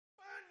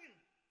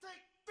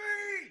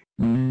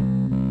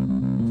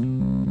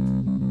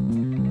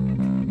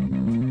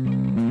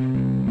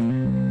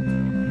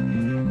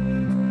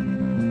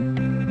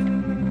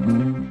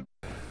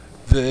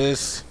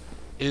This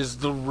is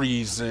the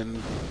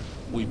reason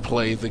we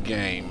play the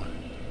game.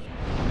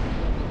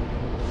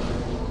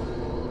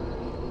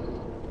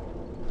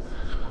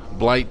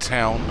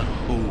 Blighttown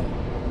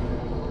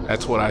who?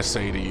 That's what I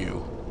say to you.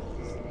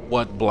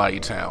 What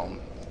Blighttown?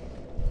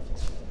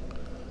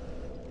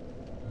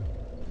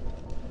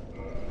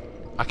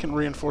 I can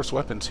reinforce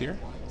weapons here?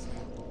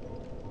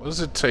 What does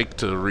it take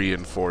to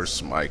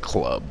reinforce my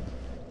club?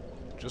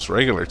 Just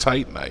regular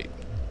Titanite.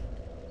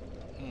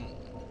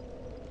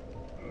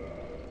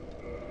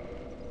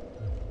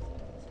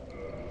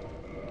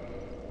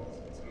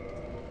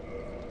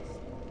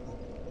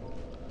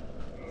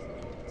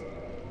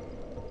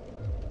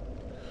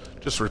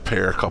 Just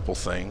repair a couple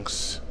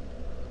things.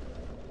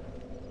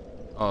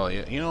 Oh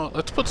yeah, you know what?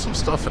 Let's put some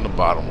stuff in the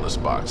bottomless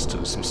box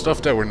too. Some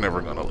stuff that they're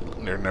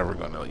never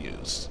gonna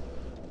use.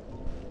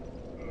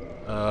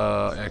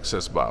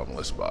 Access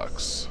bottomless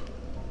box.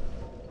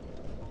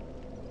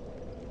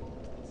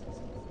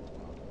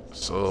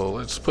 So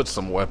let's put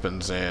some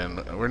weapons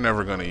in. We're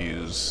never gonna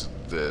use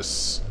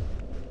this.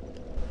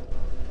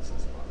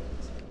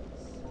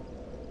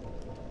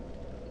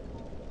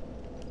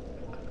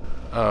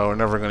 Oh, we're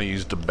never going to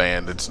use the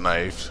bandit's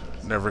knife.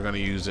 Never going to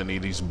use any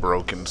of these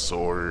broken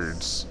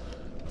swords.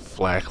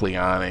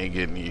 Flakleon ain't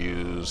getting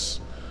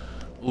used.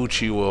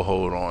 Uchi will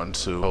hold on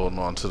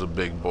to the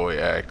big boy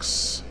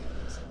axe.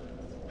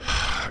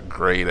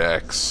 Great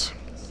axe.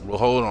 We'll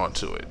hold on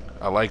to it.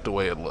 I like the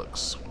way it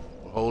looks.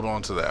 We'll hold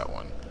on to that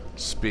one.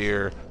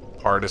 Spear,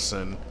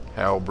 partisan,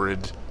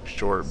 halberd,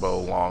 short bow,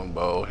 long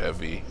bow,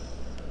 heavy,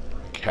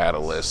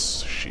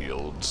 catalyst,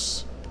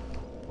 shields.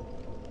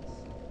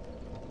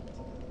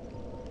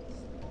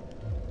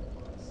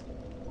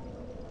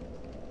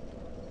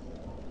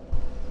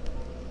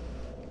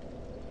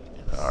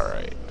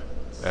 Alright,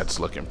 that's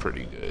looking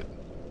pretty good.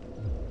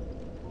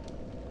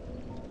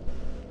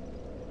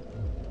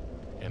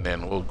 And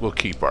then we'll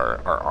keep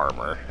our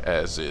armor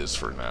as is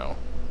for now.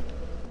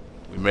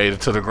 We made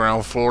it to the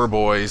ground floor,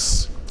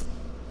 boys.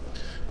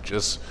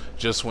 Just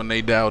when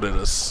they doubted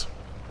us.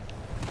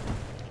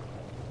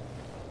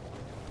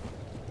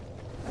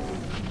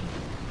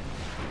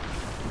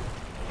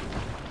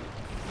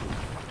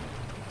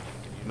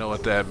 You know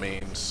what that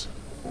means.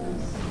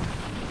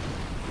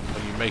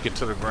 When you make it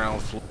to the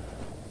ground floor,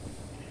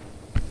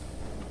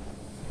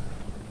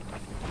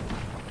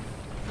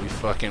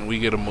 we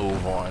get a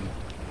move on.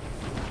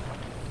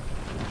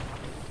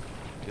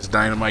 Is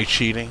Dynamite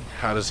cheating?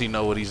 How does he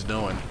know what he's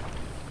doing?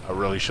 I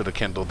really should have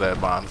kindled that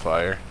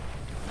bonfire.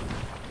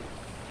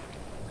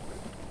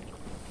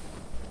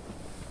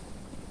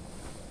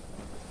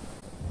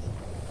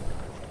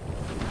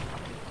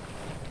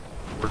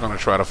 We're gonna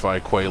try to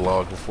fight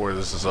Quelaag before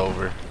this is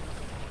over.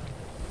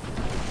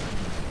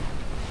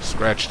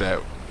 Scratch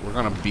that. We're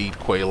gonna beat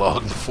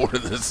Quelaag before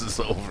this is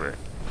over.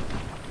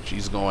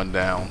 She's going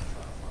down.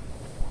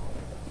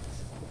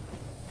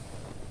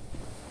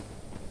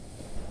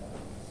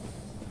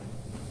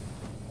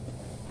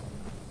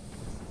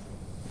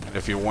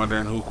 If you're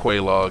wondering who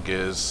Quelaag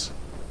is,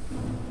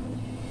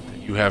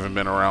 you haven't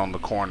been around the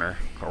corner,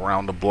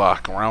 around the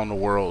block, around the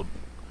world,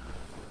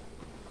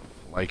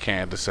 like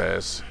Candace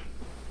has.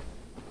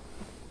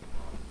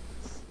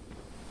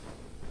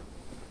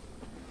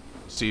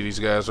 See these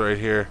guys right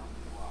here?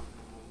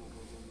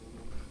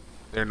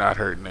 They're not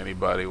hurting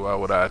anybody. Why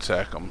would I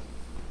attack them?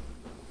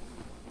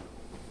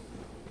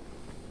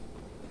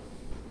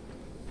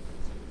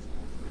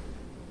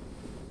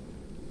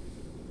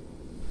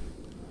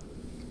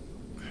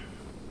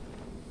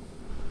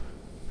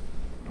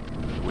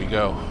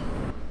 Go.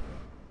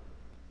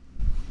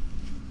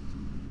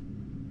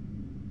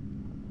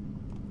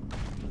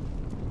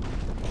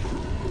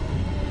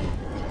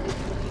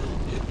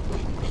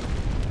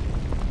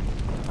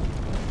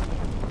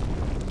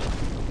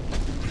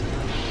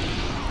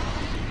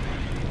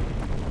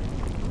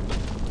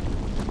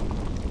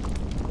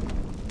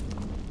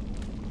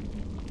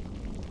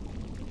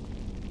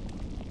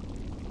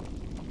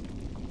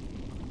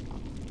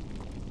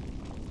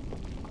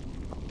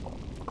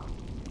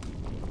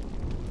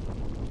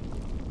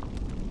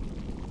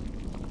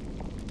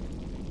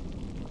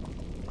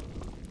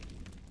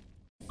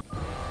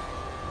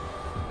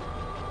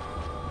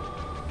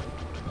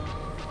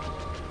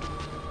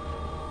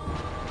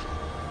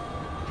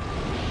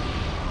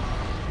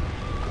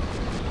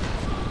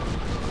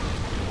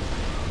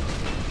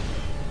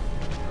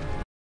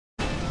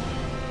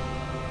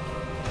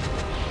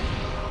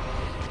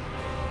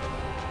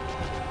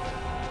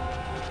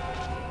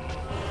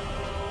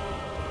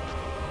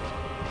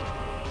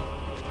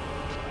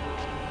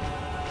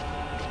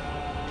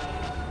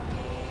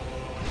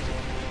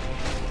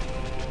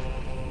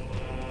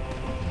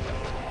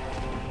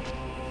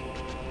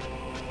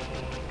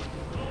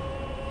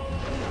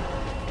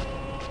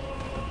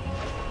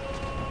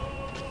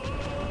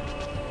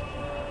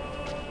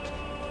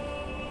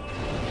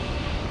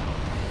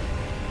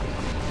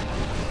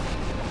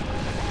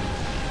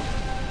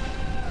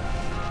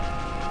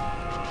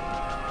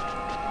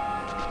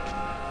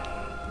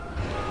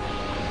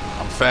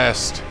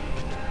 fast.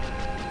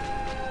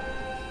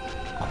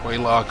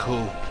 Quaylock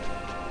who?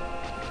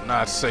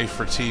 Not safe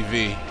for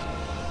TV.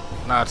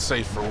 Not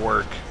safe for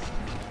work.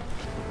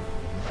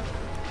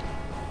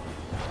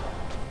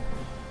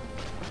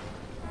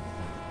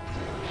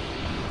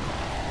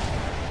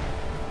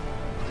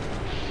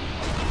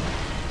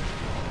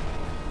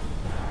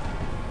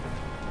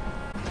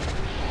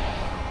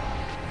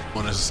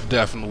 One is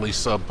definitely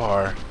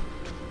subpar,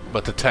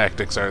 but the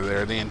tactics are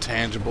there. The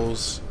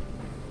intangibles.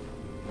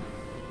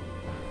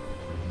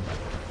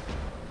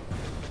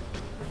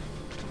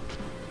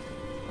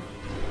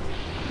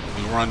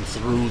 We run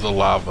through the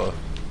lava.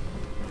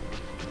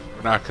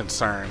 We're not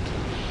concerned.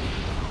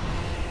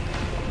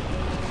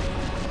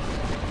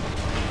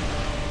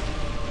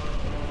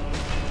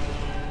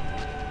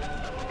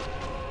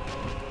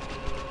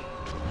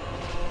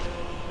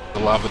 The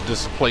lava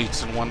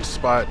dissipates in one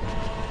spot.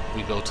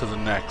 We go to the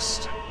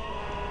next.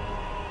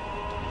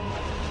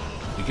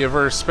 We give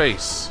her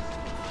space.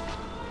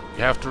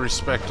 You have to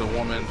respect a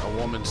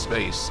woman's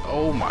space.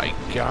 Oh my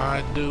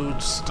god,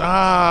 dude,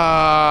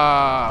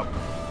 stop!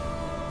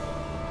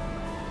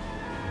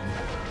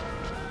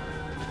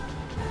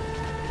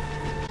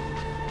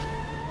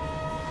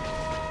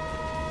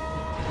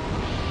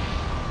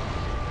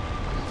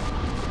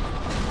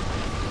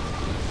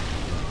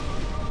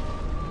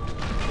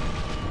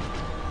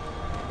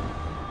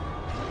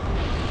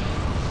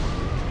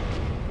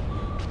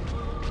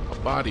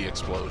 Body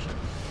explosion.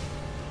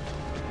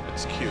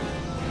 It's cute.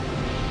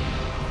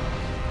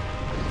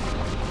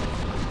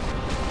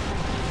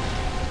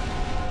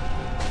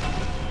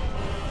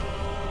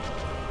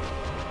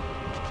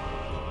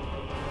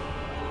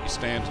 He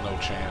stands no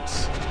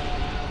chance.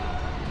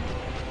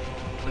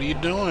 What are you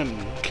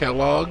doing,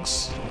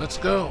 Kellogg's? Let's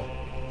go.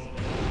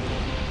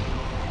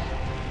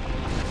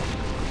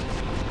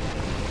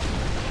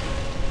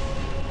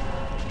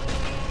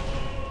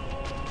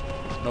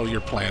 Know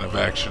your plan of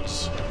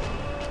actions.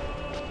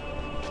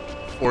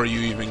 Before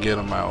you even get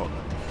them out.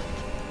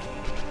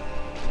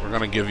 We're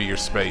gonna give you your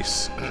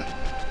space.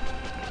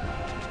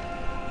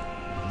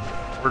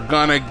 We're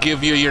gonna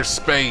give you your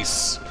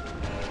space.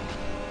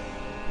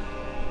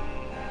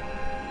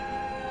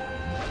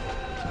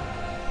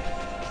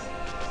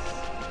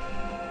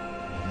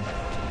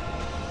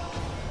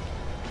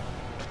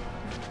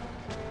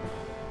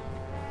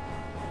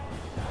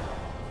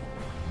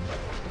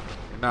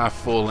 You're not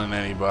fooling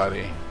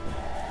anybody.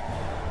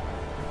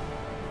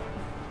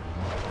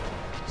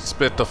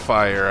 Spit the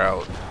fire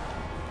out.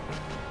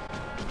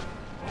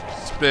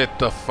 Spit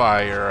the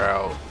fire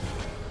out.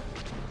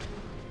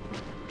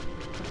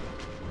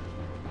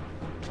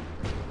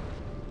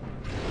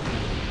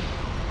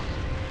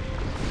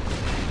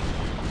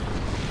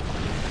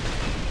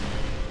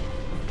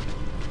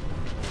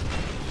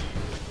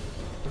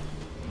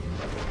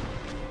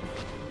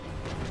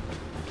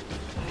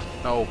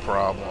 No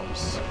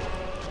problems.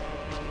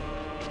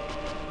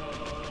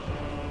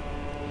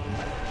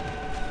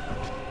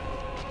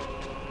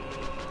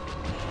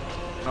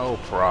 No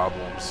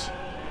problems.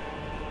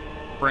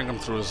 Bring him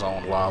through his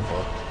own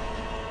lava.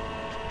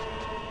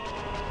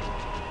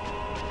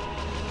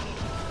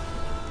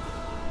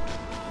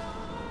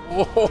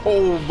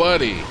 Whoa,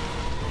 buddy.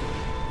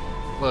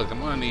 Look, I'm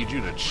gonna need you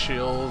to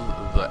chill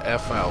the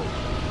F out.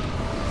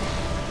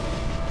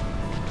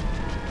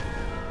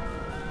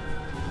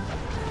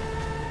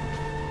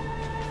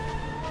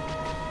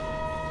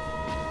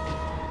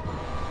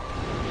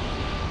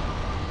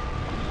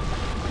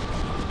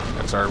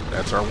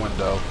 That's our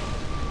window.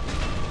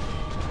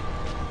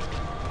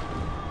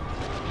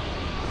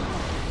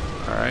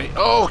 Alright.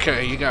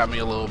 Okay, you got me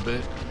a little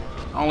bit.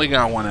 I only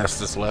got one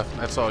Estus left.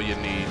 That's all you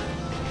need.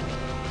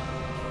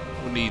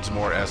 Who needs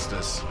more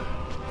Estus?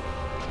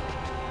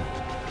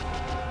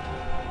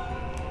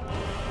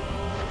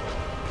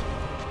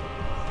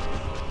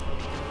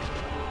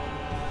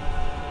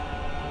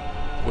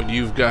 When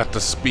you've got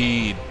the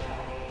speed.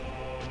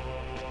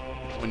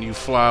 When you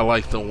fly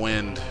like the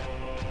wind.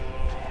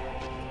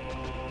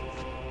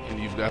 And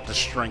you've got the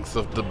strength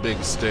of the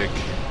big stick.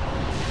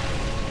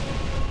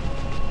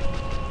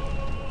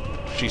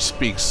 She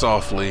speaks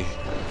softly,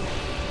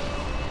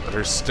 but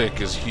her stick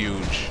is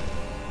huge.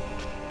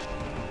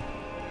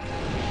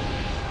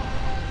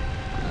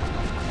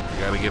 I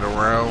gotta get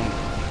around.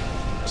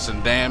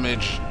 Missing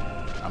damage.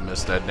 I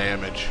missed that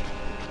damage.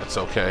 That's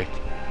okay.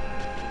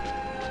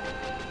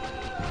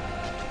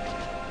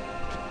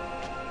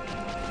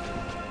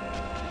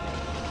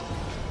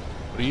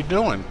 What are you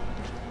doing?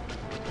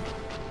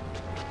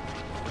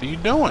 What are you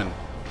doing?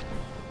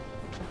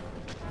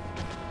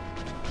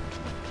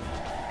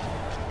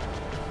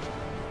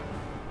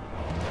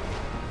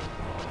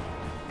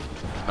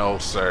 No,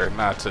 sir,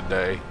 not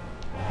today.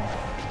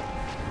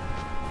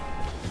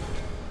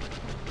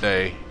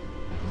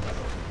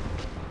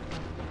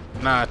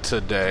 Not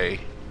today.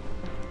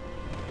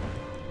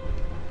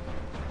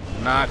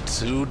 Not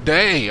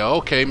today.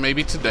 Okay,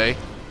 maybe today.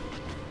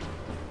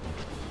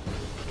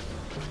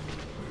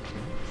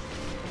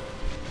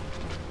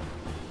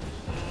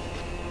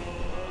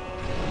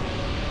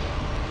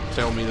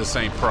 Tell me this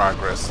ain't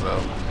progress,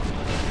 though.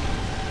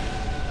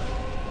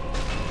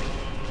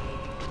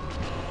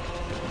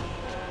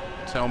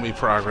 Tell me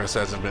progress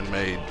hasn't been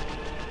made.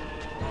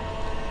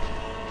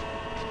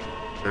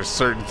 There's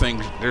certain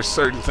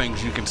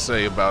things you can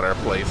say about our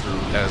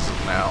playthrough as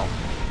of now.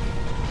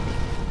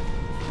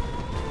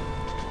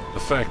 The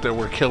fact that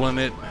we're killing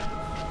it,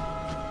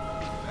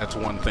 that's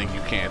one thing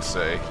you can't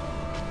say.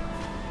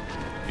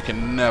 You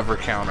can never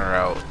counter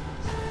out.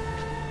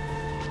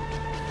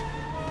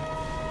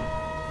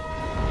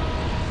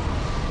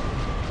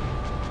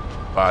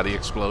 Body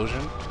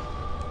explosion?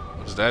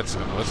 What's that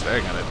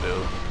gonna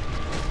do?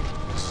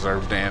 This is our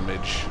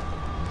damage.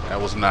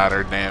 That was not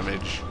our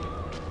damage.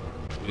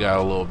 We got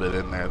a little bit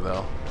in there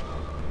though.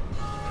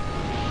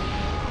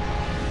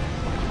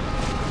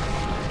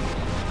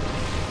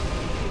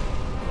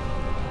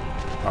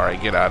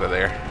 Alright, get out of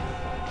there.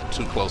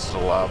 Too close to the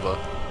lava.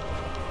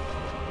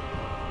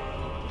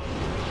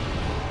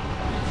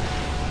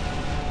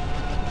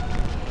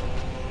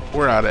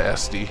 We're out of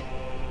SD.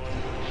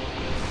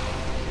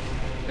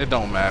 It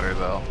don't matter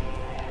though.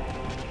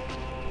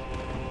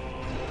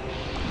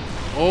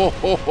 Oh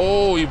ho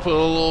ho! You put a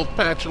little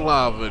patch of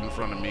lava in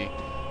front of me.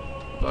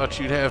 Thought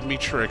you'd have me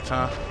tricked,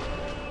 huh?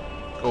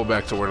 Go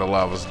back to where the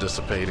lava's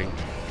dissipating.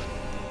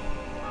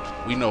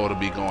 We know it'll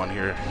be going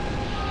here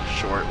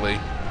shortly.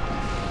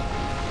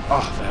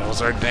 Oh, that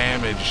was our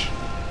damage.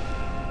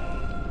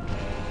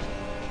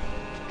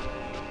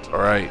 It's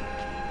alright.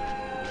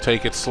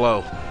 Take it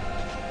slow.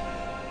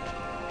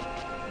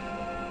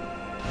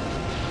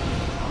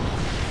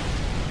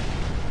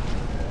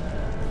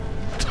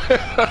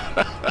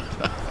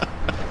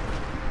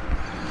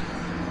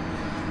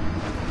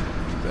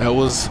 That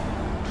was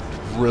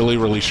really,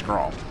 really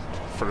strong.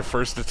 For the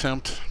first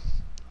attempt,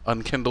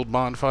 unkindled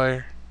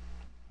bonfire.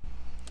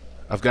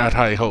 I've got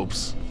high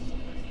hopes.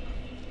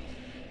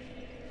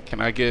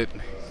 Can I get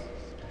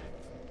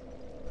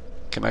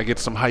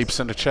some hypes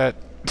in the chat?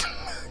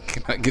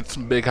 Can I get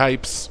some big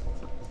hypes?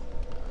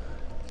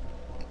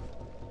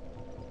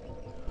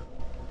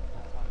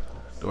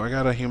 Do I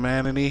got a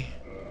humanity?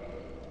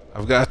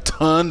 I've got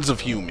tons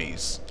of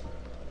humies.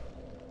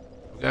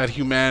 I've got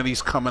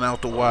humanities coming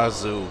out the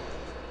wazoo.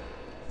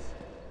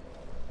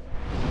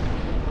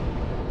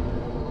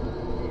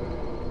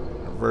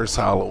 Reverse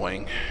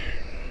hollowing.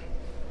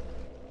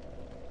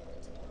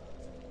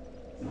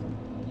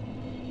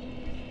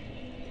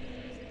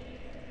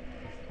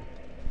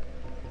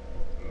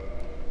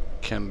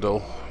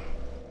 Kindle.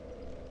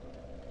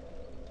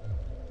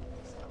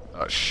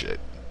 Oh shit.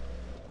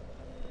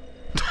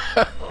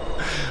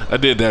 I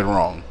did that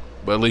wrong.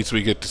 But at least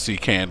we get to see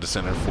Candace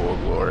in her full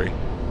glory.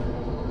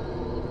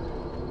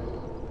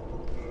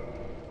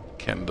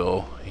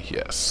 Kindle,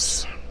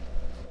 yes.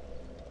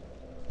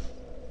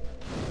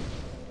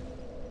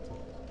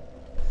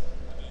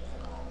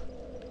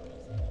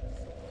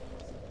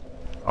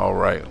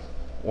 Alright.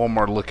 One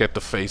more look at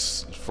the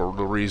face for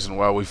the reason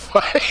why we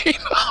fight.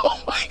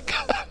 Oh my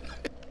god.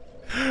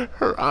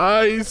 Her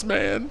eyes,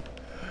 man.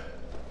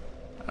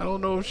 I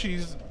don't know if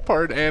she's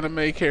part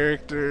anime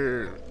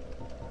character,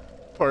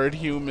 part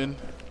human.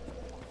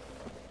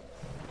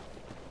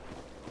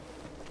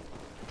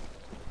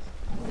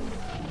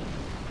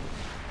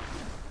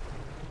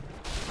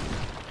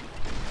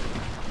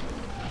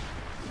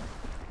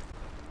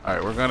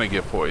 Alright, we're gonna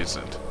get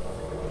poisoned.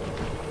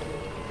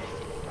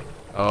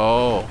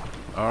 Oh,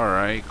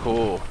 alright,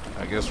 cool.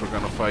 I guess we're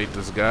gonna fight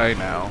this guy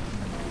now.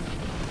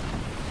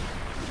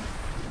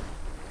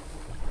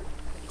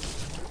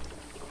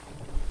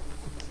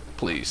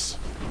 Please.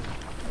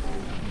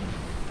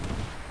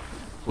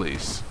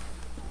 Please.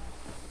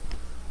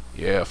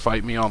 Yeah,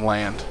 fight me on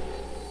land.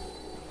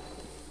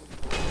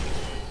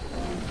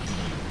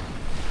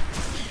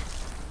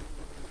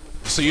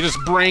 So you just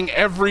bring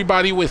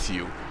everybody with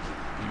you.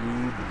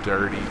 You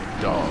dirty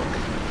dog.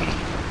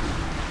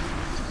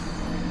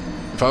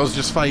 If I was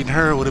just fighting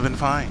her, it would have been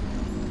fine.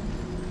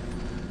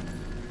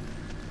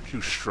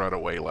 You strut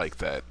away like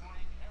that.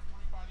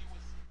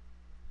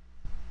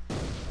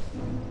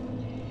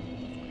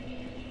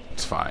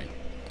 It's fine.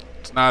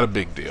 It's not a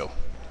big deal.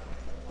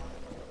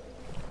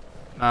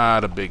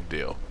 Not a big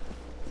deal.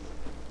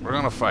 We're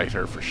gonna fight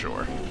her for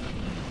sure.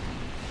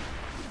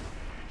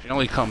 She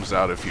only comes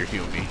out if you're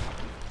humane.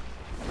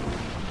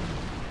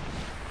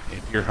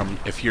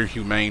 If you're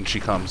humane,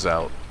 she comes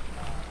out.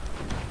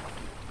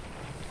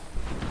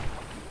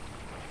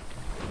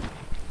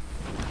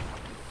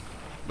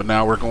 But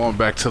now we're going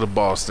back to the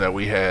boss that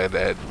we had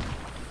at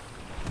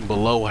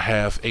below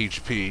half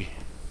HP,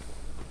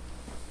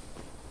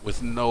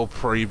 with no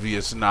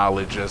previous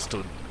knowledge as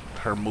to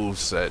her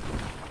moveset.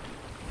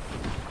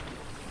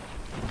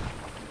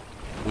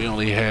 We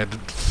only had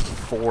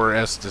 4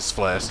 Estus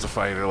Flash to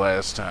fight her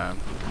last time.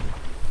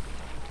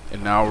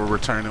 And now we're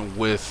returning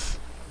with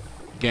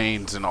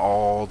gains in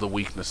all the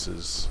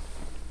weaknesses.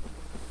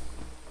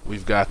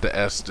 We've got the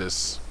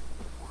Estus.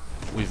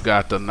 We've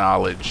got the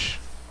knowledge.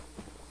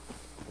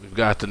 We've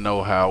got the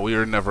know-how. We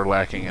are never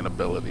lacking in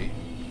ability.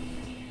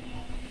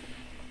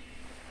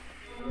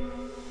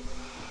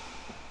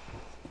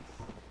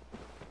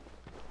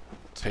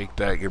 Take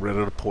that, get rid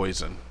of the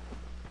poison.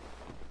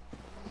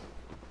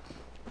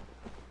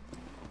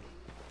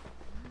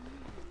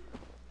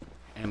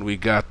 And we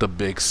got the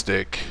big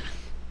stick.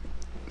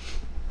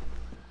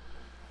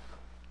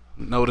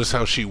 Notice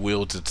how she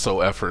wields it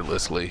so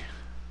effortlessly.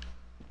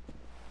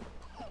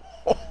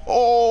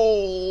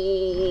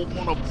 Oh,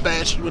 I'm gonna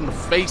bash you in the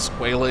face,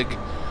 Quaalig.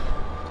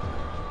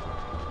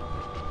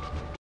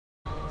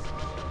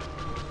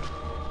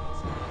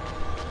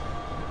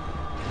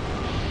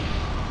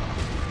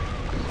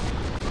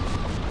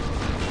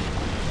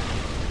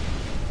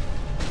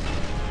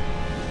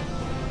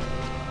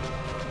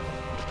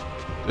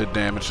 Good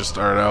damage to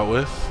start out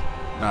with.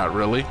 Not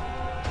really.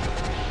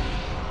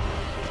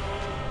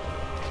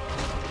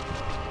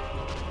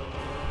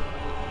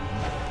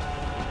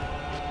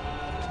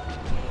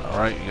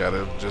 Alright, you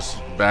gotta just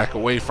back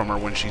away from her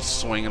when she's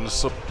swinging the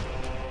sword.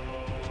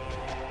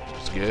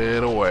 Just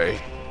get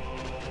away.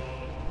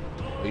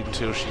 Wait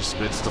until she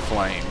spits the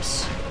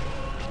flames.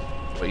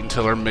 Wait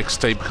until her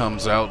mixtape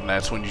comes out, and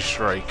that's when you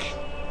strike.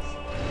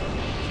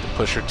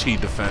 Push her T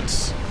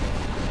defense.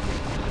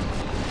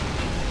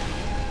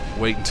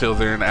 Wait until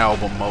they're in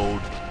album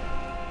mode.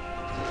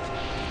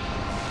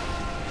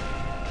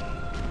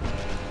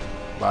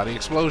 Body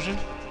explosion.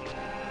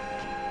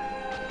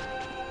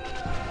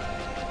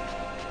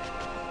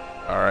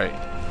 Alright.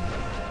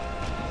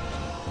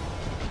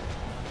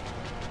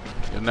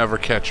 You'll never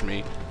catch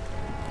me.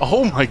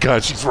 Oh my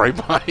god, she's right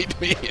behind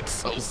me. It's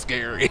so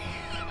scary.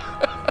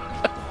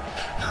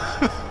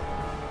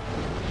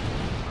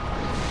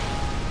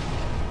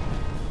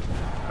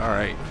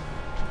 Alright.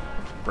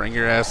 Bring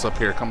your ass up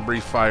here. Come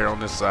breathe fire on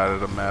this side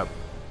of the map.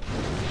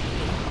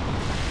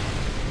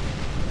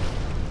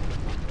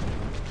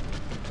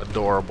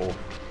 Adorable.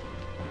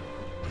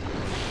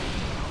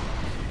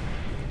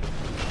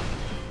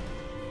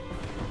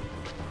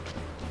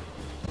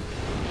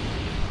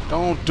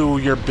 Don't do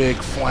your big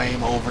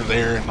flame over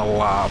there in the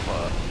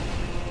lava.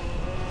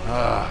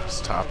 Let's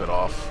top it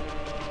off.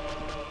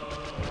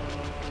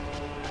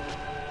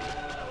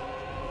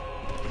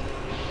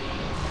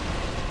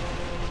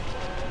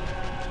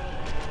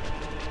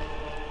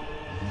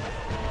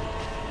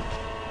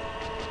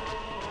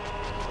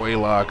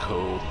 Quaalig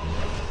ho.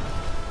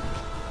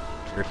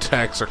 Your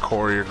attacks are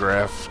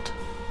choreographed.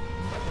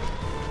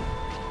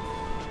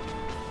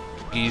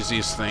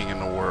 Easiest thing in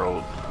the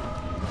world.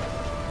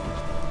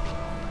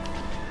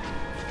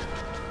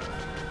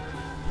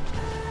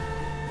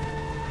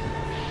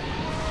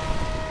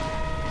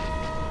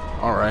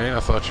 Alright, I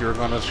thought you were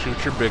gonna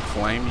shoot your big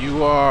flame.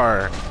 You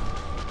are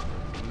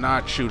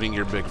not shooting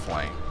your big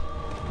flame.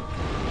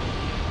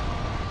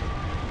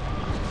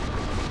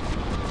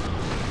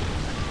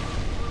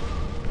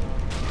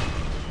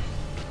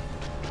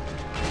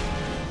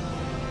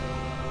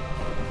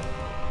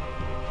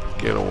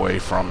 Get away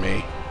from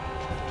me.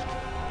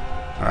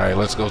 Alright,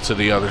 let's go to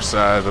the other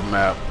side of the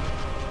map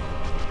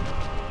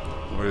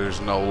where there's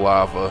no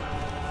lava.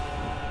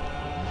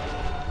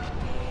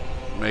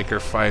 Make her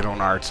fight on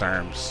our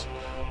terms.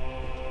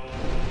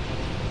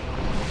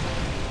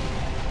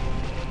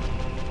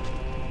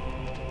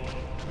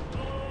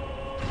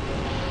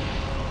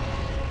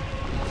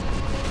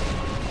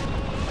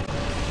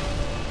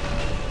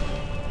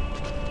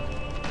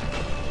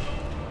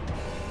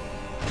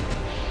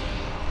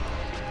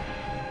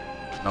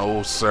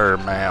 No, sir,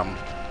 ma'am.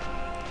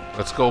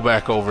 Let's go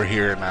back over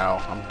here now.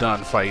 I'm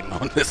done fighting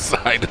on this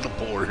side of the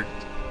board.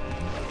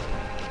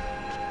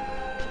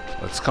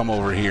 Let's come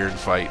over here and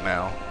fight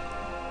now.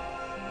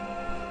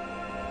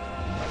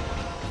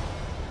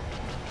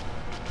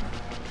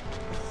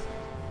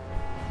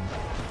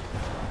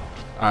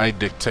 I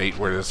dictate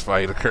where this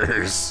fight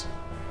occurs.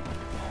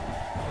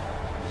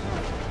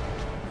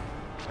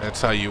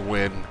 That's how you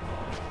win.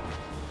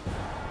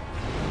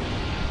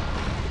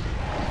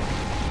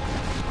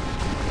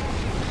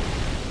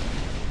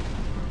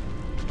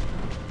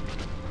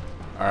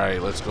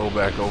 Alright, let's go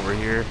back over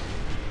here.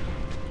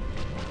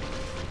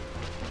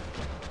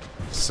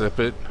 Sip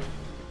it.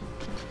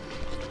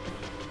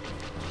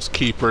 Just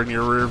keep her in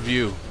your rear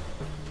view.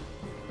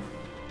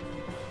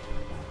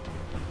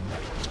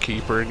 Just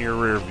keep her in your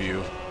rear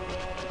view.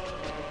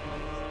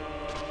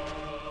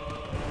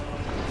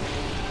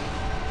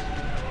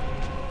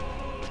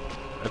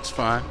 That's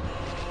fine.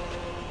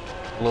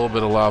 A little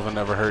bit of lava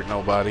never hurt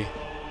nobody.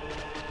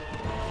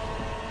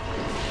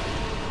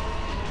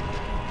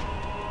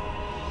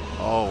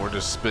 Oh, we're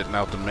just spitting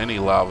out the mini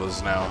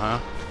lavas now, huh?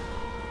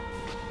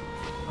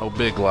 No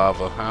big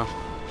lava, huh?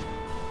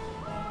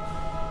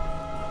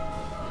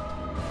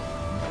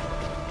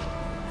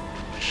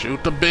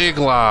 Shoot the big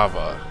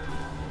lava.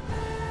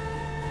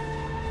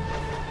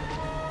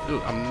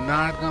 Dude, I'm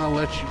not gonna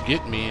let you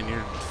get me in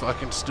your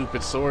fucking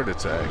stupid sword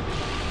attack.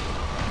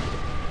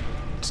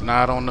 It's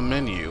not on the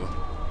menu.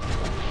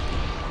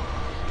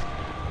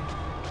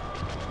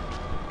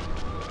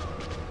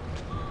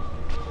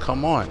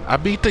 Come on. I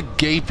beat the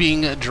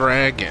gaping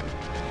dragon.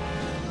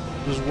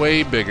 It was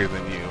way bigger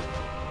than you.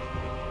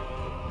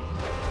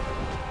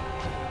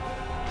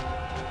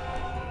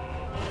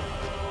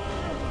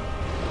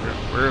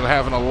 We're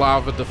having a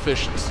lava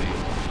deficiency.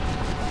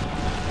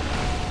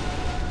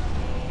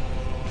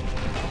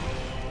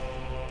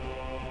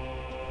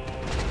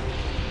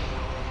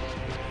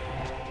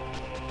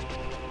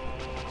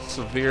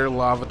 Severe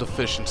lava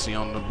deficiency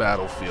on the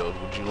battlefield.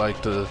 Would you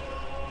like to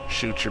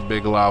shoot your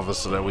big lava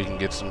so that we can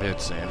get some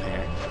hits in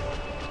here?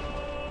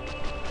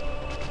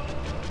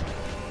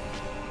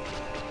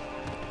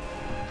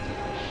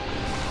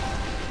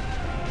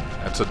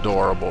 That's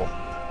adorable.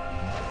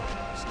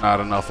 It's not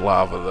enough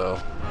lava though.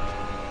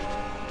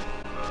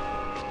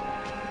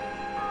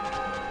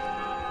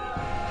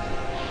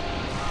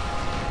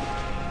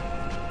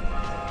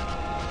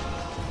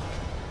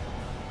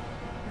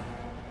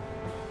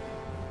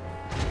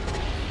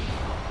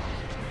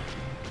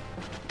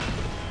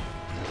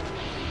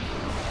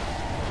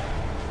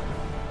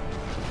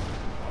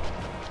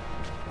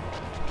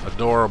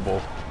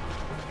 Adorable.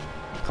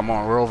 Come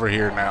on, we're over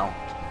here now.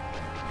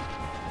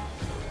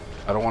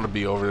 I don't want to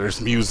be over there.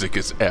 This music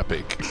is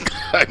epic,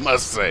 I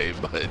must say,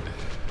 but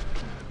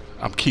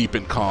I'm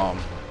keeping calm.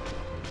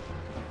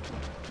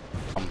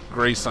 I'm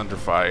Grace under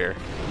fire.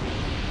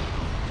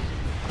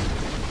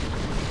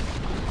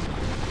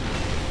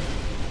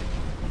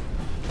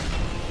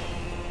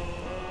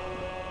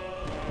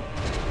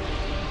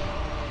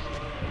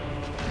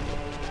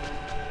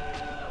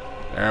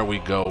 There we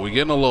go. We're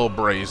getting a little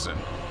brazen.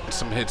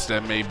 Some hits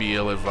that may be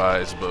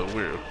ill-advised, but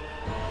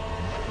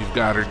we've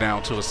got her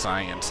down to a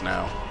science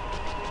now.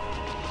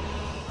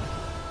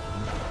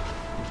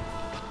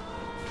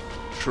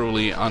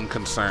 Truly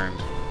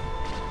unconcerned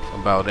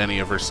about any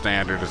of her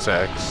standard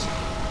attacks.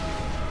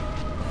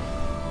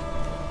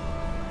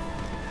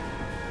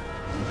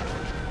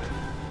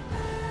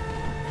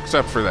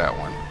 Except for that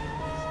one.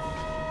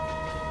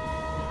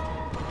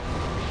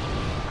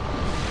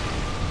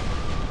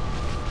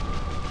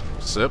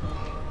 Sip.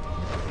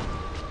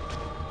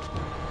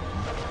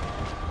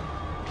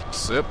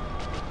 Sip.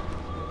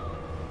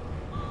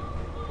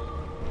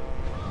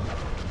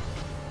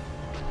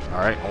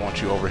 Alright, I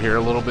want you over here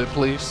a little bit,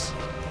 please.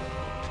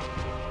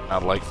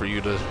 I'd like for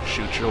you to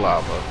shoot your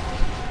lava.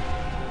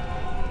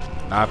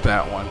 Not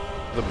that one.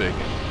 The big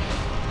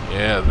one.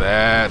 Yeah,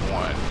 that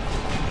one.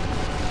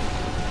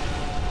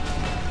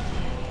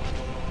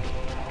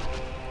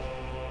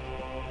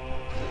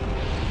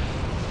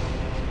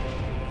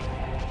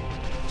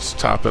 Let's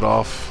top it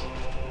off.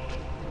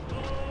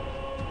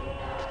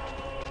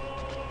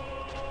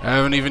 I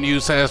haven't even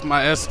used half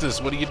my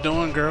Estus. What are you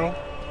doing, girl?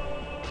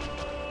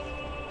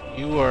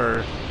 You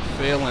are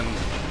failing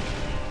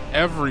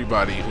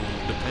everybody who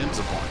depends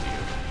upon you.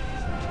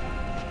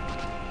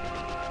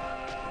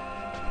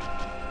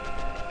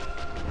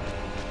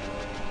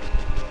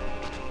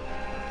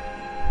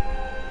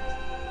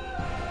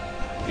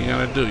 What are you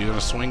gonna do? You gonna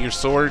swing your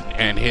sword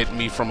and hit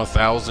me from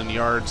 1,000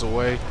 yards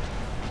away?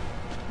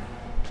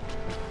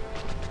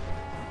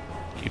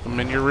 Keep them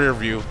in your rear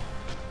view.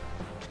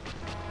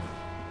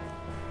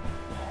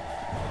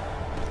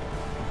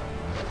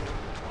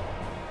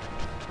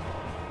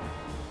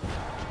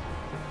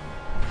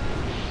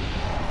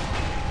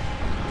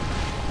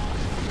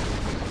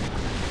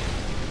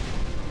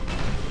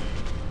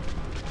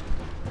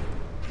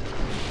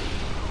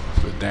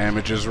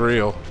 Damage is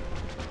real.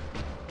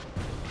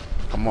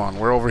 Come on,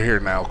 we're over here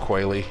now,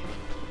 Quayle.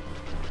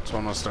 That's what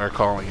I'm gonna start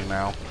calling you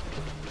now.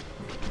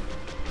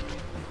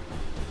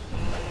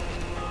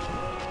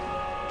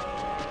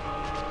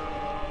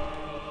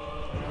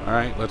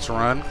 Alright, let's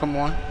run. Come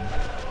on.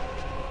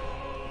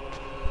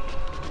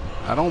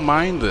 I don't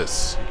mind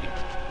this.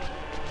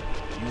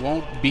 You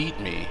won't beat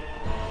me.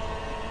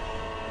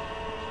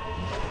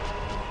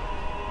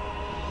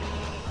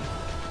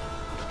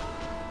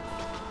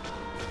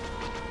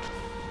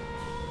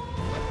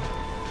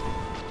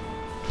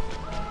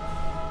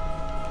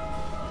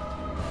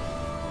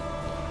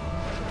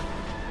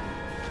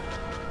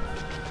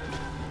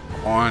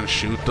 On,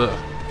 shoot the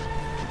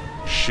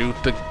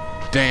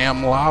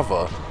damn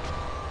lava.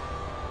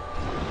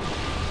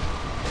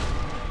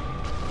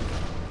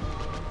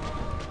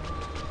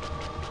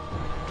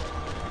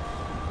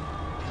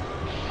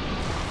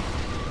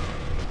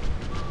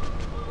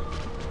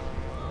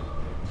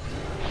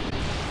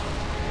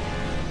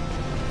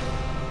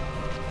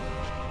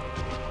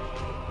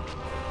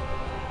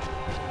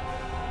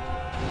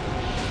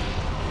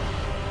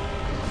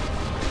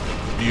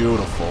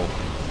 Beautiful.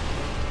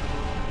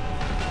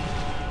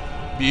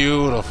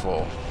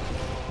 Beautiful.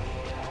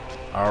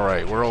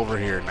 Alright, we're over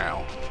here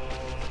now.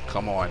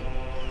 Come on.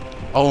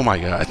 Oh my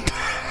god.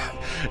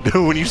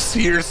 Dude, when you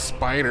see your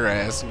spider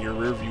ass in your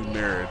rearview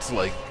mirror, it's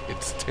like,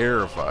 it's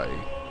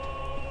terrifying.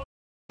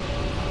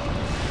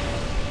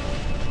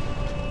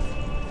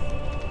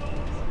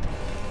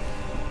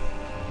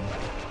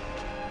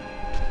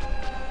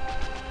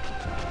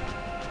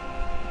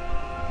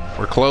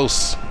 We're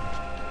close.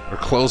 We're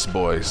close,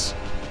 boys.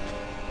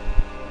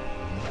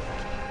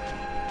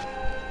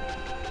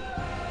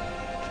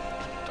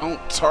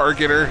 Don't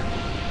target her.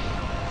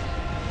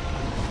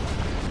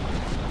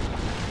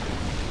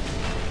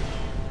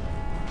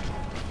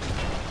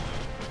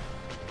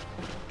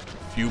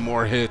 Few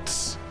more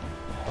hits.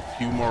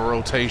 few more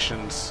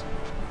rotations.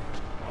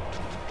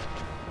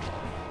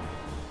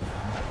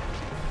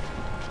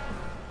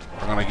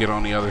 We're gonna get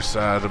on the other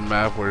side of the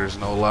map where there's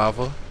no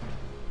lava.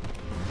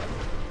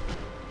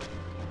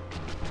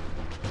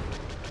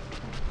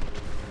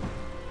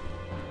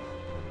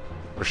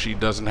 Where she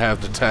doesn't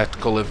have the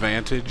tactical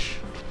advantage.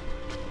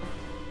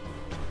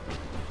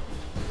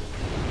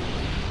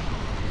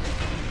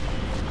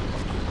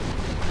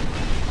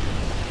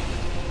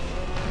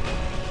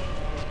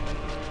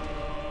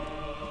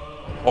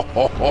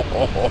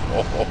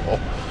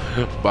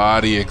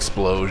 Body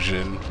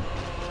explosion.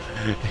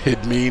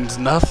 It means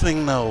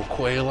nothing though,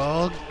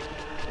 Quaylog.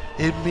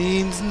 It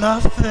means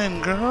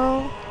nothing,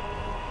 girl.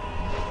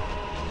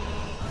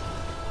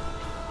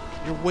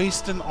 You're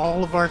wasting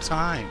all of our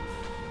time.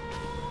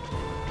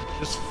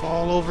 Just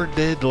fall over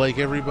dead like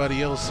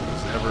everybody else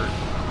who's ever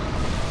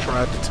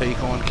tried to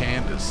take on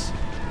Candace.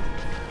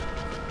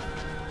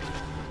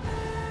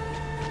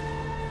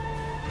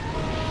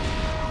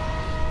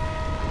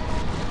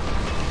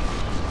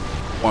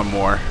 One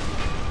more.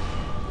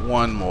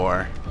 One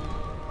more.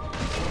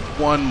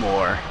 One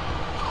more.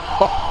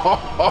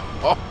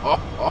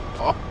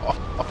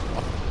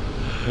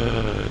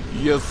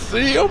 You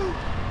see him?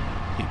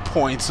 He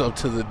points up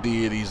to the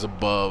deities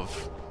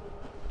above.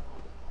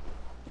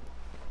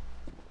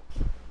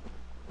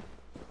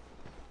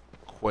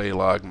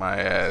 Quaylog my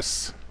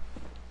ass.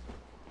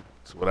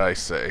 That's what I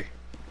say.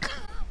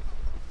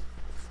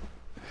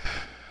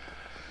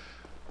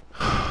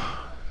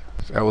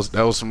 That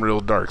was some real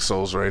Dark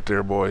Souls right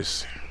there,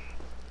 boys.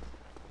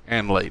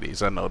 And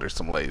ladies. I know there's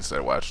some ladies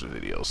that watch the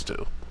videos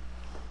too.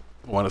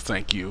 I want to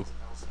thank you.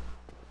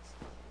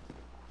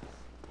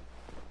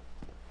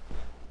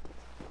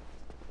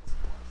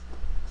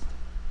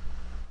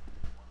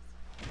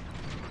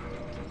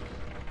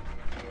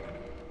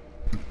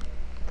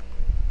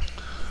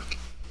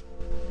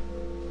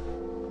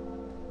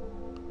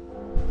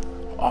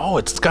 Oh,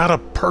 it's got a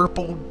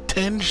purple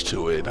tinge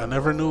to it. I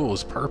never knew it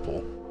was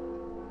purple.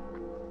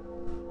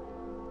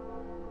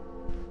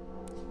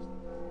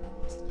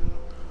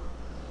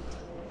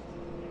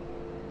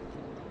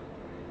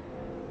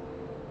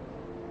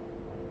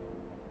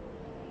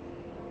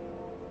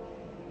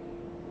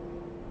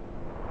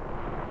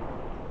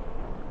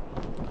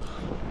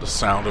 The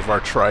sound of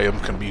our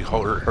triumph can be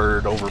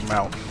heard over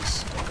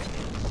mountains.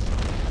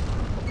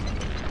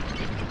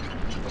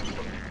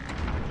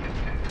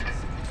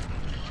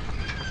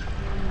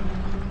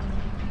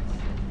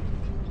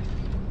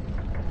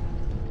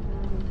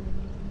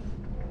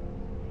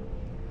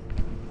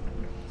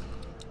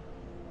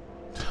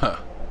 Huh.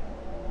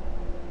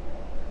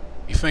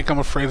 You think I'm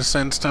afraid of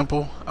Sen's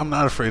Temple? I'm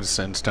not afraid of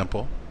Sen's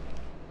Temple.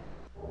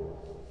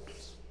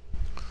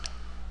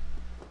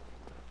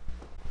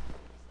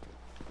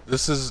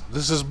 This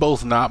is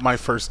both not my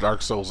first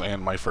Dark Souls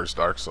and my first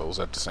Dark Souls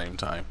at the same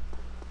time.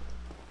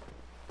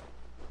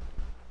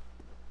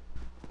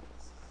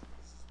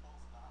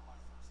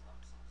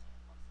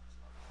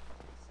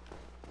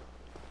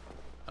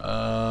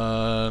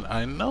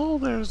 I know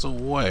there's a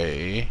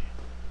way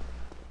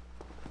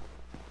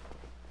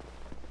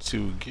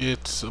to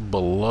get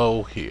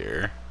below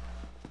here.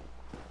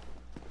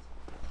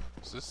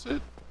 Is this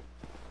it?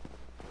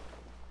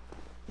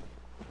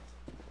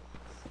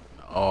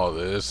 Oh,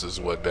 this is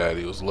what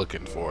Daddy was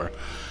looking for.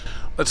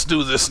 Let's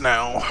do this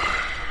now.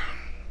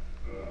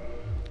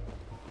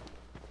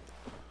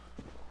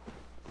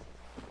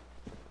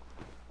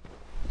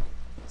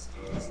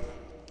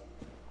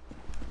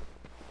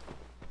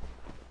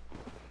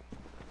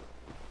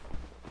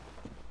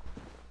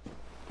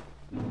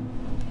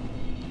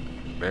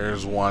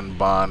 There's one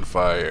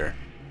bonfire.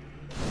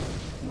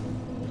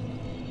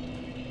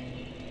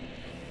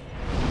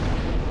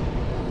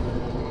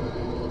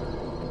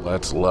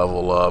 Let's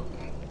level up.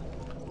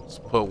 Let's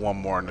put one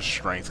more in the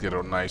strength, get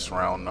a nice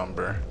round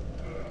number.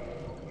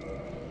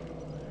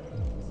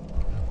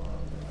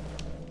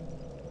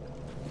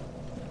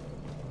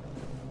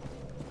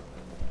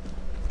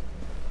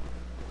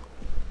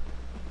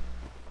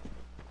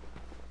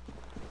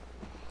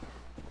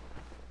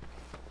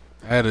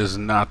 That is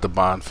not the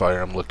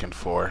bonfire I'm looking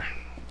for.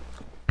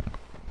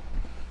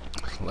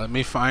 Let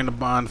me find the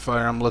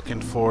bonfire I'm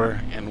looking for,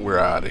 and we're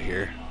out of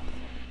here.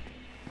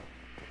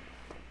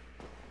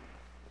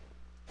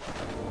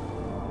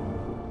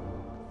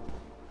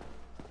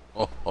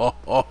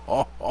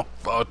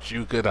 Thought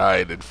you could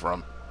hide it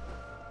from.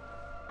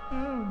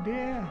 Oh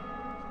dear.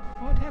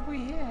 What have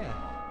we here?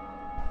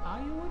 Are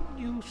you a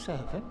new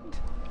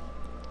servant?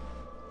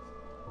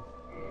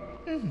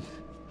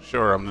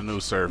 Sure, I'm the new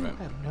servant.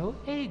 You have no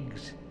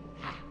eggs.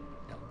 Ah,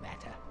 no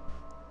matter.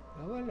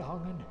 Go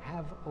along and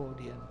have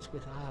audience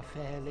with our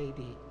fair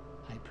lady.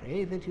 I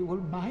pray that you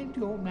will mind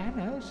your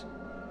manners.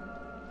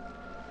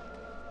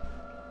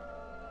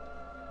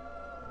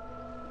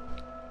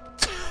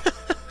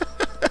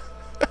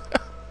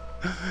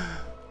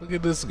 Look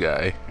at this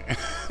guy.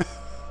 Did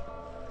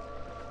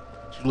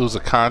you lose a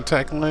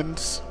contact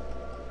lens?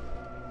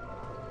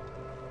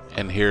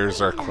 And here's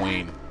our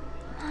queen.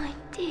 My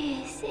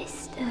dear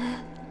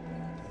sister.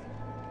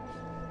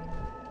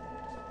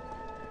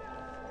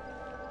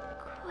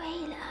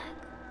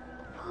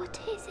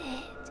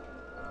 it?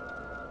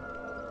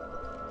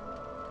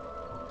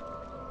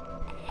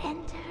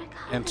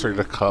 Enter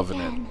the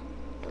covenant. Again.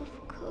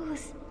 Of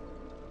course.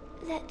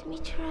 Let me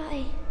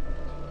try.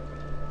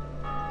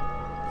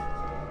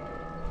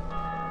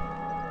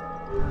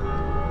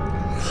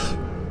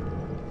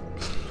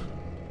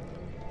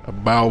 A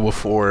bow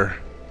before.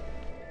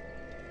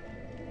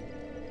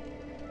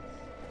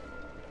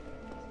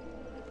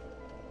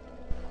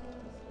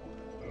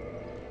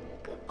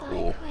 Goodbye,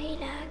 Cool.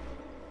 Quayla.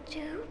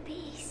 Do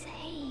be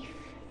safe.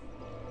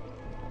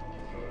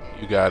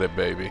 You got it,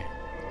 baby.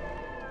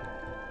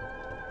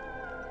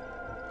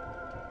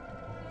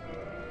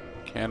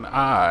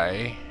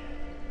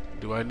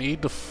 Do I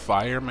need the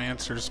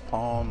Firemancer's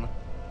Palm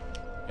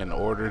in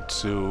order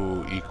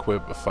to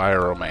equip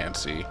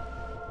Pyromancy?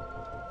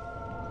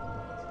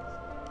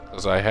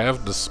 Because I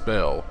have the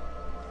spell,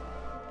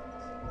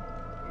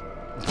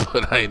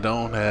 but I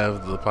don't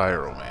have the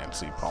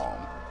Pyromancy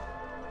Palm.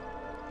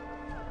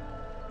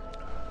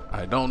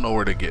 I don't know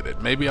where to get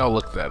it. Maybe I'll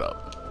look that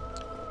up.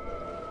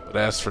 But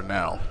as for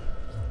now,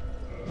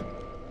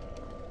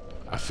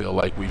 I feel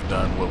like we've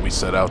done what we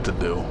set out to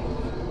do.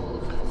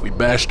 We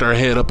bashed our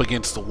head up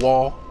against the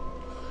wall,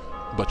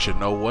 but you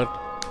know what?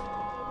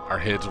 Our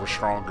heads were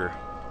stronger.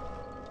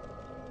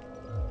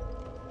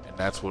 And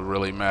that's what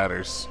really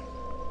matters.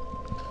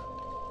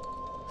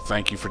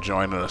 Thank you for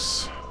joining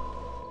us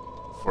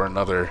for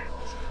another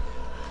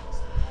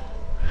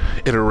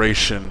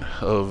iteration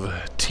of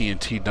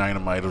TNT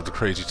Dinomight of the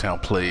Crazy Town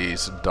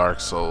Plays Dark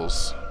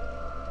Souls.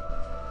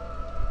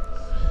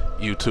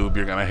 YouTube,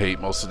 you're gonna hate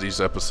most of these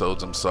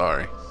episodes. I'm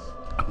sorry.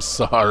 I'm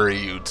sorry,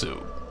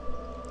 YouTube.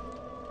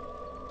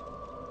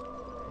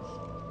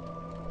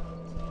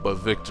 But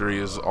victory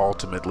is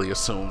ultimately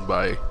assumed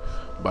by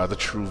the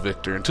true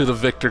victor. And to the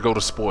victor go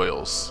the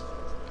spoils.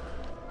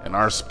 And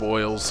our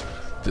spoils,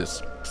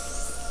 this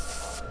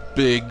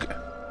big,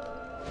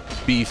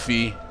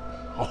 beefy...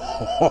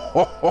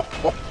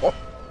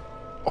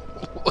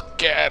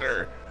 look at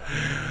her.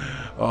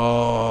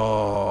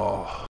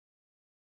 Oh...